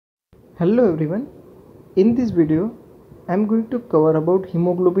Hello everyone, in this video I am going to cover about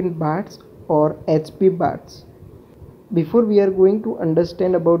hemoglobin BARTS or HB BARTS. Before we are going to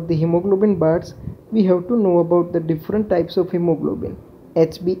understand about the hemoglobin BARTS, we have to know about the different types of hemoglobin.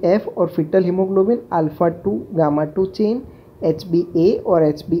 HbF or fetal hemoglobin, alpha 2 gamma 2 chain, HbA or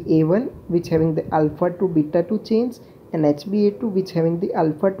HbA1 which having the alpha 2 beta 2 chains, and HbA2 which having the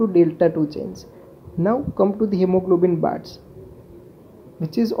alpha 2 delta 2 chains. Now come to the hemoglobin BARTS,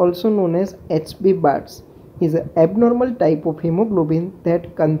 which is also known as HB BARTS, is an abnormal type of hemoglobin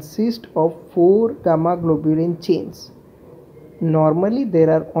that consists of 4 gamma globulin chains. Normally there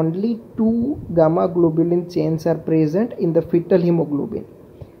are only 2 gamma globulin chains are present in the fetal hemoglobin.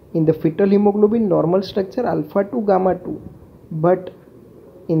 In the fetal hemoglobin, normal structure alpha 2 gamma 2, but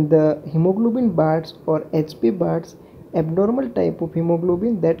in the hemoglobin BARTS or HB BARTS, abnormal type of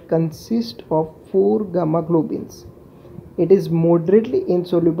hemoglobin that consists of 4 gamma globins. It is moderately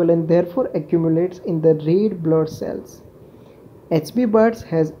insoluble and therefore accumulates in the red blood cells. HB BARTS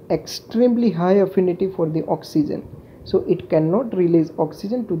has extremely high affinity for the oxygen, so it cannot release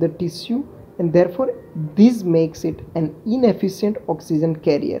oxygen to the tissue, and therefore this makes it an inefficient oxygen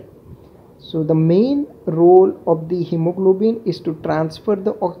carrier. So the main role of the hemoglobin is to transfer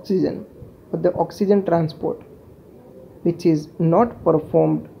the oxygen or the oxygen transport, which is not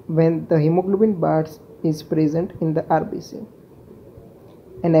performed when the hemoglobin BARTS is present in the RBC.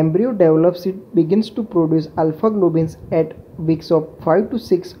 An embryo develops, it begins to produce alpha globins at weeks of 5 to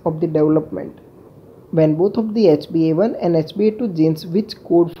 6 of the development. When both of the HbA1 and HbA2 genes which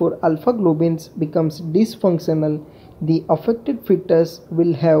code for alpha globins becomes dysfunctional, the affected fetus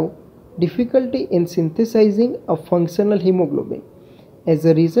will have difficulty in synthesizing a functional hemoglobin. As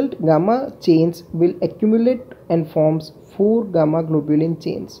a result, gamma chains will accumulate and forms 4 gamma globulin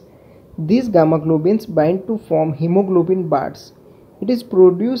chains. These gamma globins bind to form hemoglobin BARTS. It is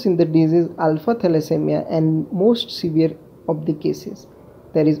produced in the disease alpha thalassemia, and most severe of the cases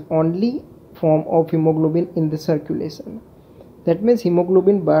there is only form of hemoglobin in the circulation. That means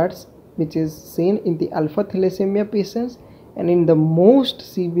hemoglobin BARTS, which is seen in the alpha thalassemia patients, and in the most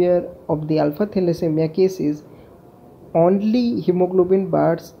severe of the alpha thalassemia cases only hemoglobin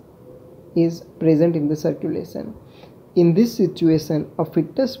BARTS is present in the circulation. In this situation, a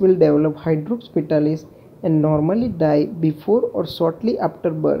fetus will develop hydrops fetalis and normally die before or shortly after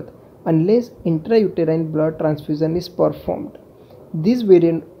birth unless intrauterine blood transfusion is performed. This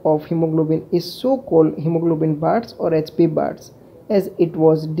variant of hemoglobin is so called hemoglobin BARTS or HB BARTS, as it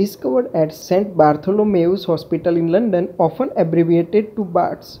was discovered at St. Bartholomew's Hospital in London, often abbreviated to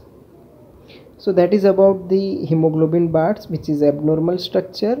BARTS. So that is about the hemoglobin BARTS, which is abnormal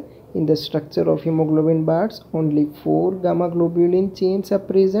structure. In the structure of hemoglobin BARTS, only 4 gamma globulin chains are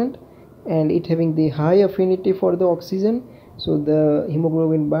present, and it having the high affinity for the oxygen, so the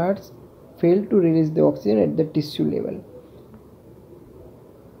hemoglobin BARTS fail to release the oxygen at the tissue level.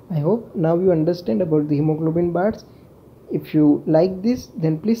 I hope now you understand about the hemoglobin BARTS. If you like this,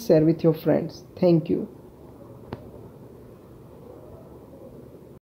 then please share with your friends. Thank you.